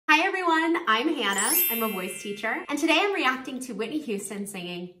everyone, I'm Hannah. I'm a voice teacher, and today I'm reacting to Whitney Houston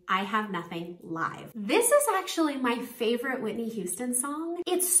singing I Have Nothing live. This is actually my favorite Whitney Houston song.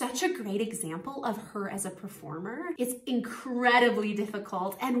 It's such a great example of her as a performer. It's incredibly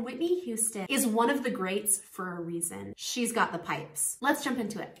difficult, and Whitney Houston is one of the greats for a reason. She's got the pipes. Let's jump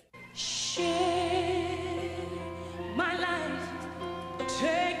into it. Share my life,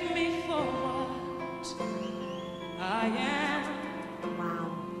 take me for what I am. Wow.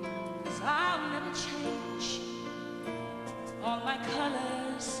 'Cause I'll never change all my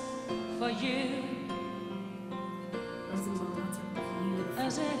colors for you. Those moments are beautiful.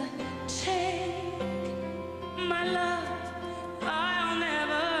 Does it take my love? I'll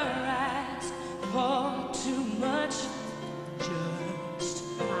never ask for too much. Just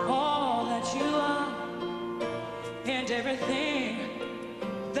all that you are and everything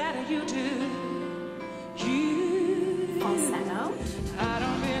that you do. Falsetto. I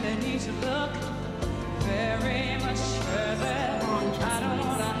don't really need to look very much further. I don't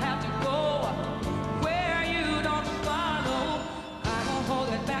wanna have to go where you don't follow. I won't hold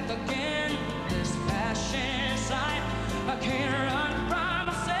it back again. This passion inside, I can't run from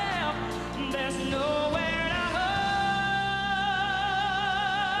myself. There's nowhere to hide.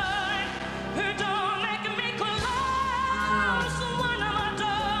 Don't make me close one of my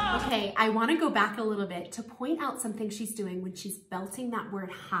doors. Okay, I want to go back a little bit to point out something she's doing when she's belting that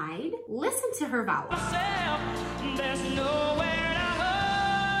word hide. Listen to her vowel. There's nowhere to hide.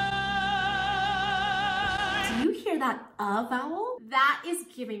 Do you hear that vowel? That is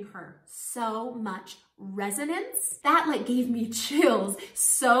giving her so much resonance. That like gave me chills.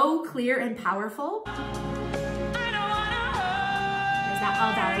 So clear and powerful. I don't wanna hurt. There's that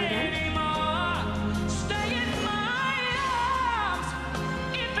vowel again.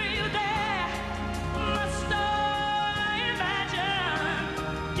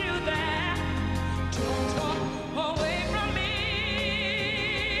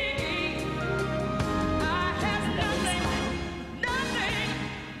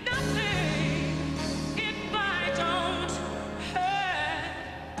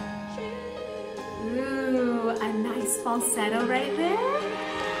 A nice falsetto right there.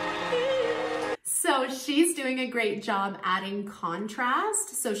 So she's doing a great job adding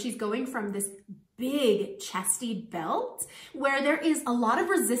contrast. So she's going from this big chesty belt where there is a lot of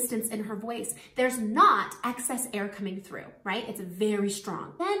resistance in her voice. There's not excess air coming through, right? It's very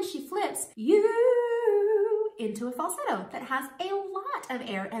strong. Then she flips you into a falsetto that has a lot of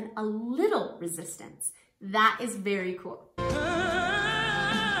air and a little resistance. That is very cool.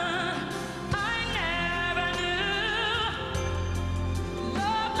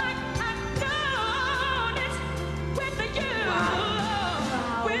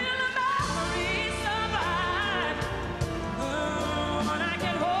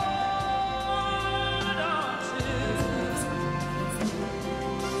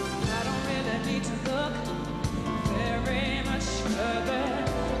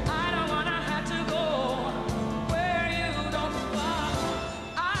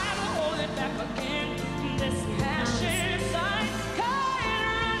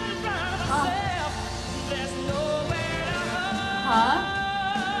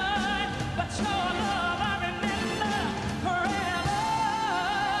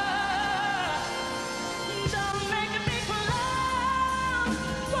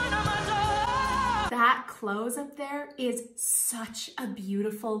 That close up there is such a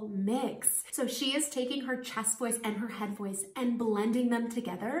beautiful mix. So she is taking her chest voice and her head voice and blending them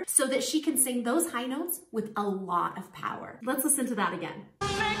together so that she can sing those high notes with a lot of power. Let's listen to that again.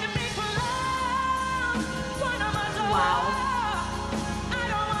 Wow.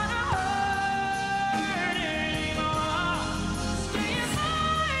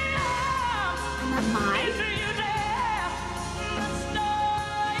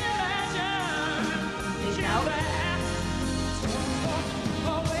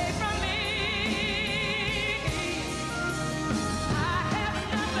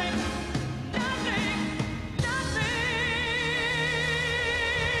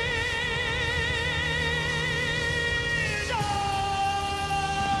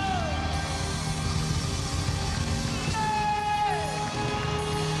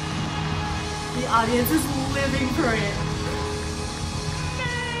 The audience is living for it.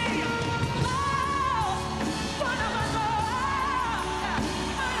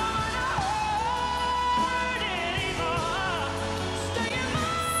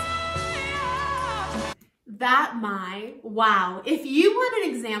 Wow. If you want an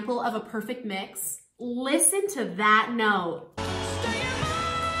example of a perfect mix, listen to that note.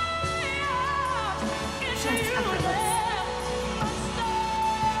 Just effortless.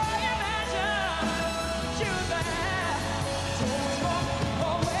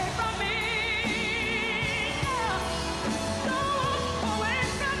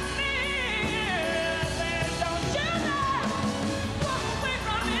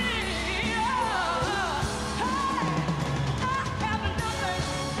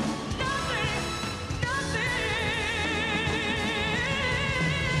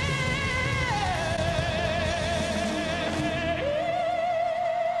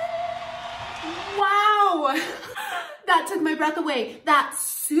 That took my breath away. That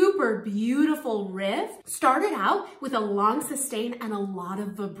super beautiful riff started out with a long sustain and a lot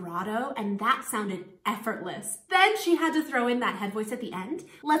of vibrato, and that sounded effortless. Then she had to throw in that head voice at the end.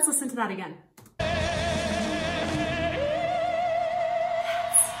 Let's listen to that again.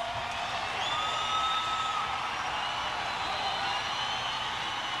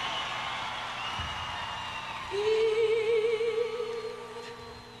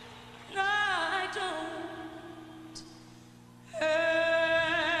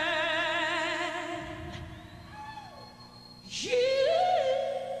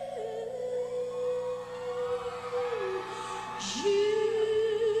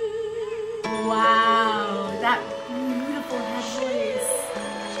 Wow, that beautiful head voice.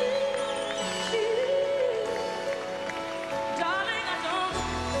 Darling, I don't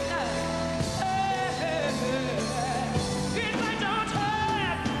if I don't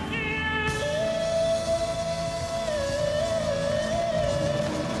have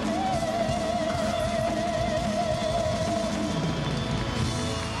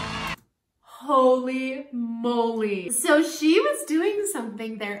Holy moly. So she was doing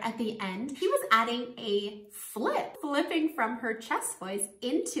something there at the end. She was adding a flipping from her chest voice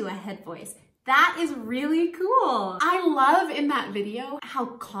into a head voice. That is really cool. I love in that video how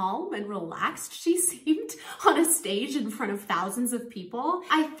calm and relaxed she seemed on a stage in front of thousands of people.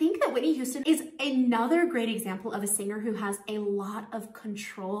 I think that Whitney Houston is another great example of a singer who has a lot of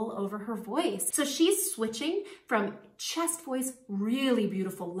control over her voice. So she's switching from chest voice, really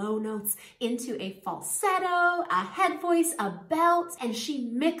beautiful low notes, into a falsetto, a head voice, a belt, and she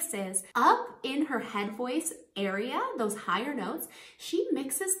mixes up in her head voice area, those higher notes, she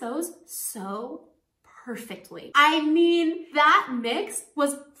mixes those so perfectly. I mean, that mix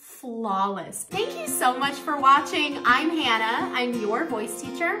was flawless. Thank you so much for watching. I'm Hannah, I'm your voice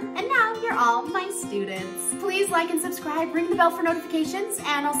teacher, and now you're all my students. Please like and subscribe, ring the bell for notifications,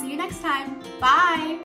 and I'll see you next time. Bye.